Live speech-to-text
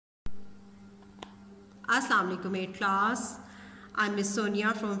Assalamu alaikum 8th class. I'm Miss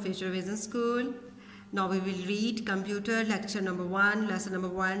Sonia from Future Vision School. Now we will read computer lecture number 1, lesson number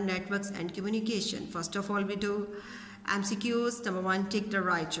 1, networks and communication. First of all, we do MCQs. Number 1, take the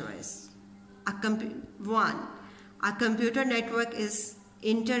right choice. A computer network is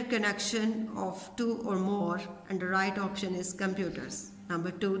interconnection of two or more, and the right option is computers.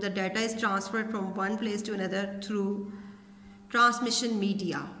 Number 2, the data is transferred from one place to another through transmission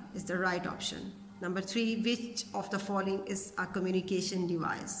media is the right option. Number 3, which of the following is a communication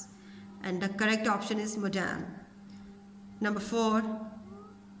device? And the correct option is modem. Number 4,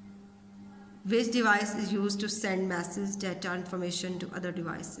 which device is used to send message, data, information to other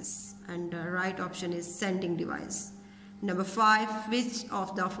devices? And the right option is sending device. Number 5, which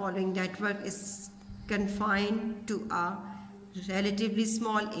of the following network is confined to a relatively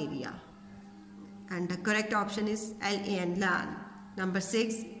small area? And the correct option is LAN. Number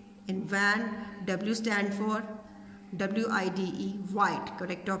 6, in WAN, W stand for WIDE, wide.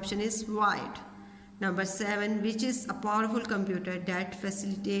 Correct option is wide. Number 7, which is a powerful computer that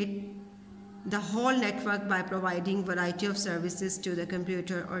facilitates the whole network by providing variety of services to the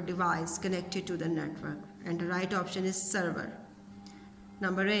computer or device connected to the network. And the right option is server.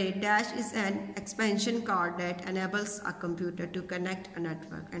 Number 8, dash is an expansion card that enables a computer to connect a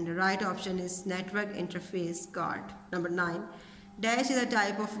network. And the right option is network interface card. Number 9, dash is a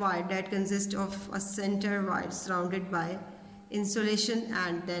type of wire that consists of a center wire surrounded by insulation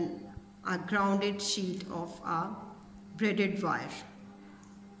and then a grounded sheet of a braided wire.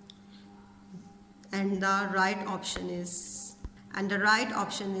 And the right option is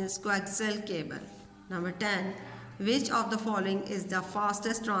coaxial cable. Number 10, which of the following is the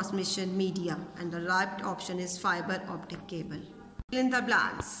fastest transmission media? And the right option is fiber optic cable. Fill in the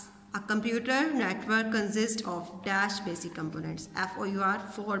blanks. A computer network consists of dash basic components, FOUR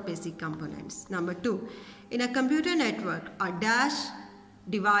 4 basic components. Number 2, in a computer network, a dash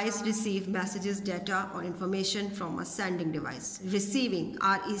device receives messages, data or information from a sending device. Receiving,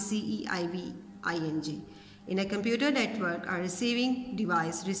 RECEIVING. In a computer network, a receiving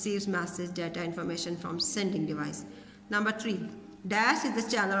device receives message, data, information from sending device. Number 3, dash is the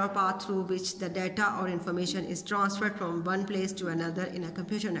channel or path through which the data or information is transferred from one place to another in a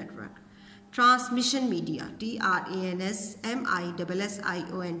computer network. Transmission media,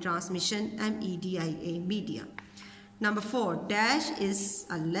 TRANSMISSION, transmission, MEDIA, media. Number 4, dash is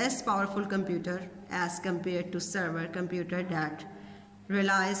a less powerful computer as compared to server computer that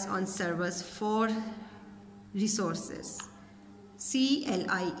relies on servers for resources.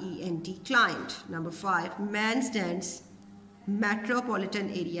 CLIENT, client. Number 5, MAN stands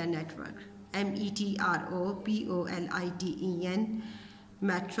Metropolitan Area Network, METROPOLITEN,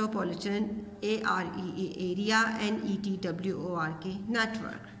 Metropolitan, AREA, NETWORK,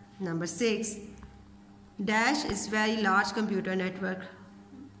 network. Number 6, dash is very large computer network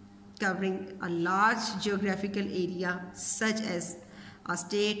covering a large geographical area such as a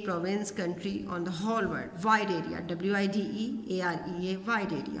state, province, country, on the whole world. Wide area, WIDE,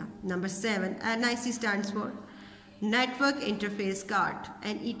 wide area. Number 7, NIC stands for Network Interface Card,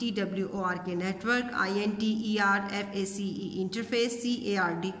 NETWORK, network, INTERFACE, interface,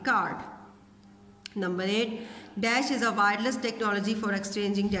 CARD, card. Number 8, dash is a wireless technology for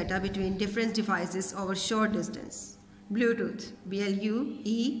exchanging data between different devices over short distance. Bluetooth,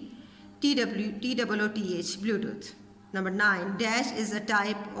 BLUETTOOTH, Bluetooth. Number 9, dash is a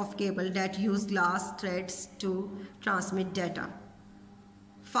type of cable that uses glass threads to transmit data.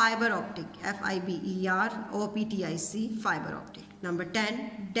 Fiber optic, FIBEROPTIC, fiber optic. Number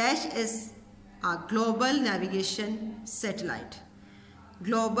 10, dash is a global navigation satellite.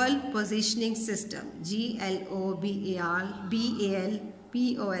 Global positioning system,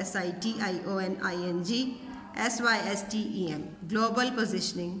 GLOBALPOSITIONING, global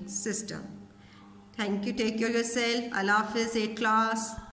positioning system. Thank you. Take care of yourself. Allah Hafiz 8th class.